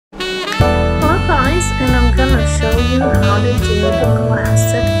how to do the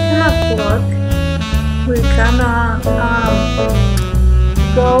classic pinup look. We're gonna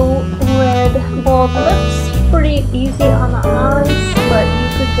go with bold lips, pretty easy on the eyes, but you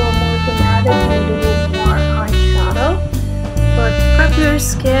could go more dramatic and do more eyeshadow. But prep your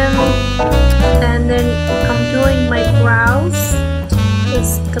skin, and then I'm doing my brows.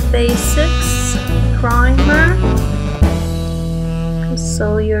 Just the basics, primer,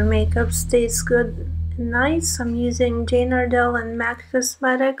 so your makeup stays good and nice. I'm using Jane Iredale and MAC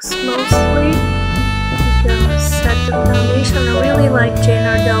Cosmetics mostly. I'm gonna set the foundation. I really like Jane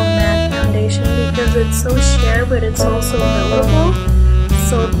Iredale matte foundation because it's so sheer, but it's also buildable,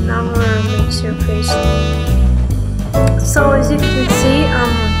 so it never makes your face. So as you can see,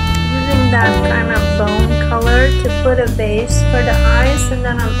 I'm using that kind of bone color to put a base for the eyes, and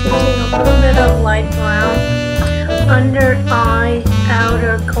then I'm taking a little bit of light brown under eye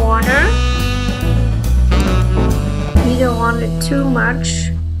outer corner. You don't want it too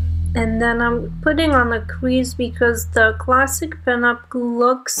much. And then I'm putting on the crease because the classic pinup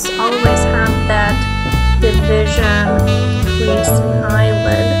looks always have that division crease and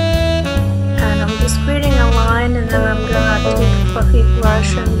eyelid. And I'm just creating a line, and then I'm gonna take a fluffy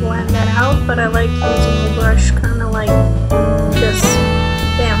brush and blend that out. But I like using a brush kind of like this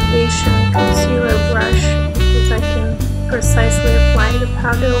foundation concealer brush because I can precisely apply the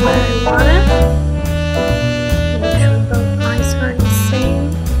powder where I want it. Make sure both eyes are the same.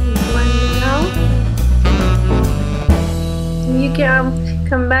 You can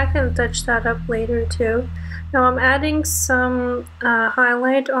come back and touch that up later too. Now I'm adding some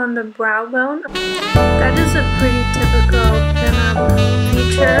highlight on the brow bone. That is a pretty typical pinup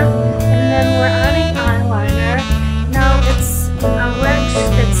feature. And then we're adding eyeliner. Now it's a wedge.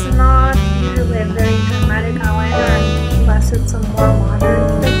 It's not usually a very dramatic eyeliner unless it's a more moderate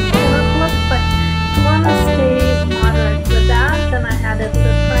pinup look. But if you want to stay moderate with that, then I added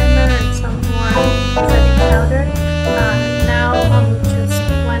lip primer and some more setting powder. Now I'm just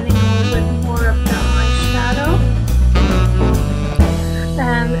blending a little bit more of the eyeshadow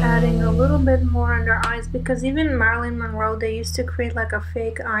and adding a little bit more under eyes, because even Marilyn Monroe, they used to create like a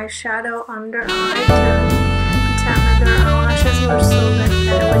fake eyeshadow under eye to pretend their eyelashes were so good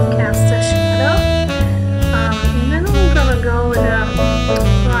that it would cast a shadow. And then I'm gonna go with a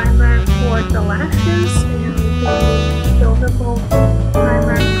primer for the lashes and the buildable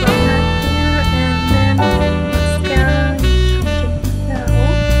primer from that here, and then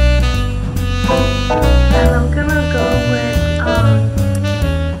and I'm gonna go with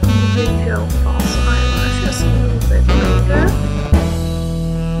individual false eyelashes a little bit later.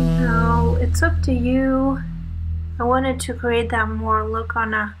 Now it's up to you. I wanted to create that more look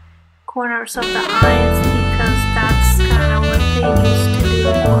on the corners of the eyes because that's kind of what they used to do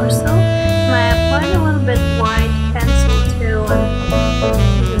more so. And I applied a little bit white pencil too, and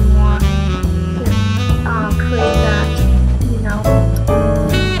even more create that, you know,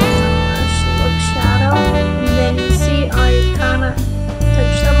 shadow. And then you see I kind of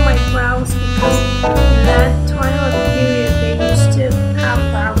touched up my brows because in that time of period they used to have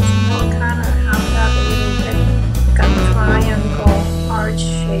brows more kind of have that a little bit like a triangle arch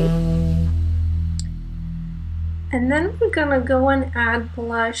shape. And then we're gonna go and add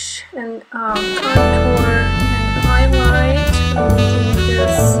blush and contour and highlight. I'm using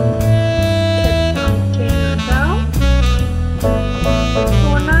this kit from Jane Iredale.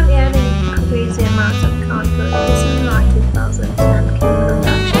 We're not adding crazy amounts of contour. This is not 2010 Kim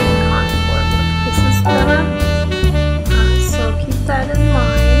Kardashian contour look. This is gonna, so keep that in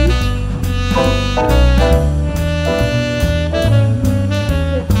mind.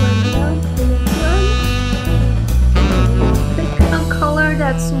 Pick a color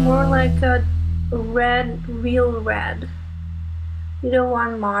that's more like a red, real red. You don't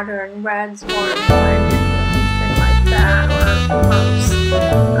want modern reds or orange or anything like that, or plums.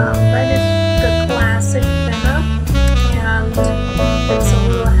 Red is the classic pinup, and it's a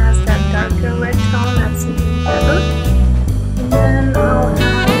little has that darker red tone. That's even better. And then I'll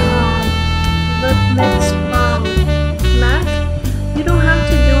add lip mix from MAC. You don't have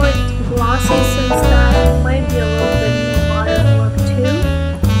to do it glossy since that might be a little bit more modern look too.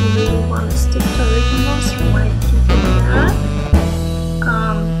 You really want to stick to originals, you might keep that.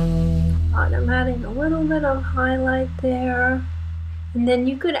 I'm adding a little bit of highlight there, and then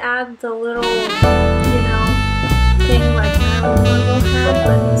you could add the little, you know, thing like Marilyn Monroe had,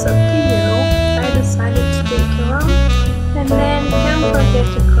 but it's up to you. I decided to take your own. And then can't forget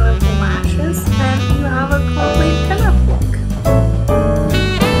to curl the lashes, and you have a complete pinup look.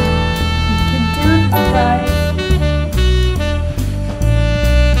 You can do this, guys.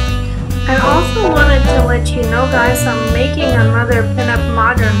 I also wanted to let you know, guys, I'm making another pinup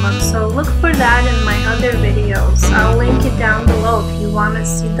modern look, so look for that in my other videos. I'll link it down below if you want to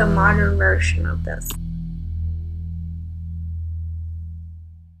see the modern version of this.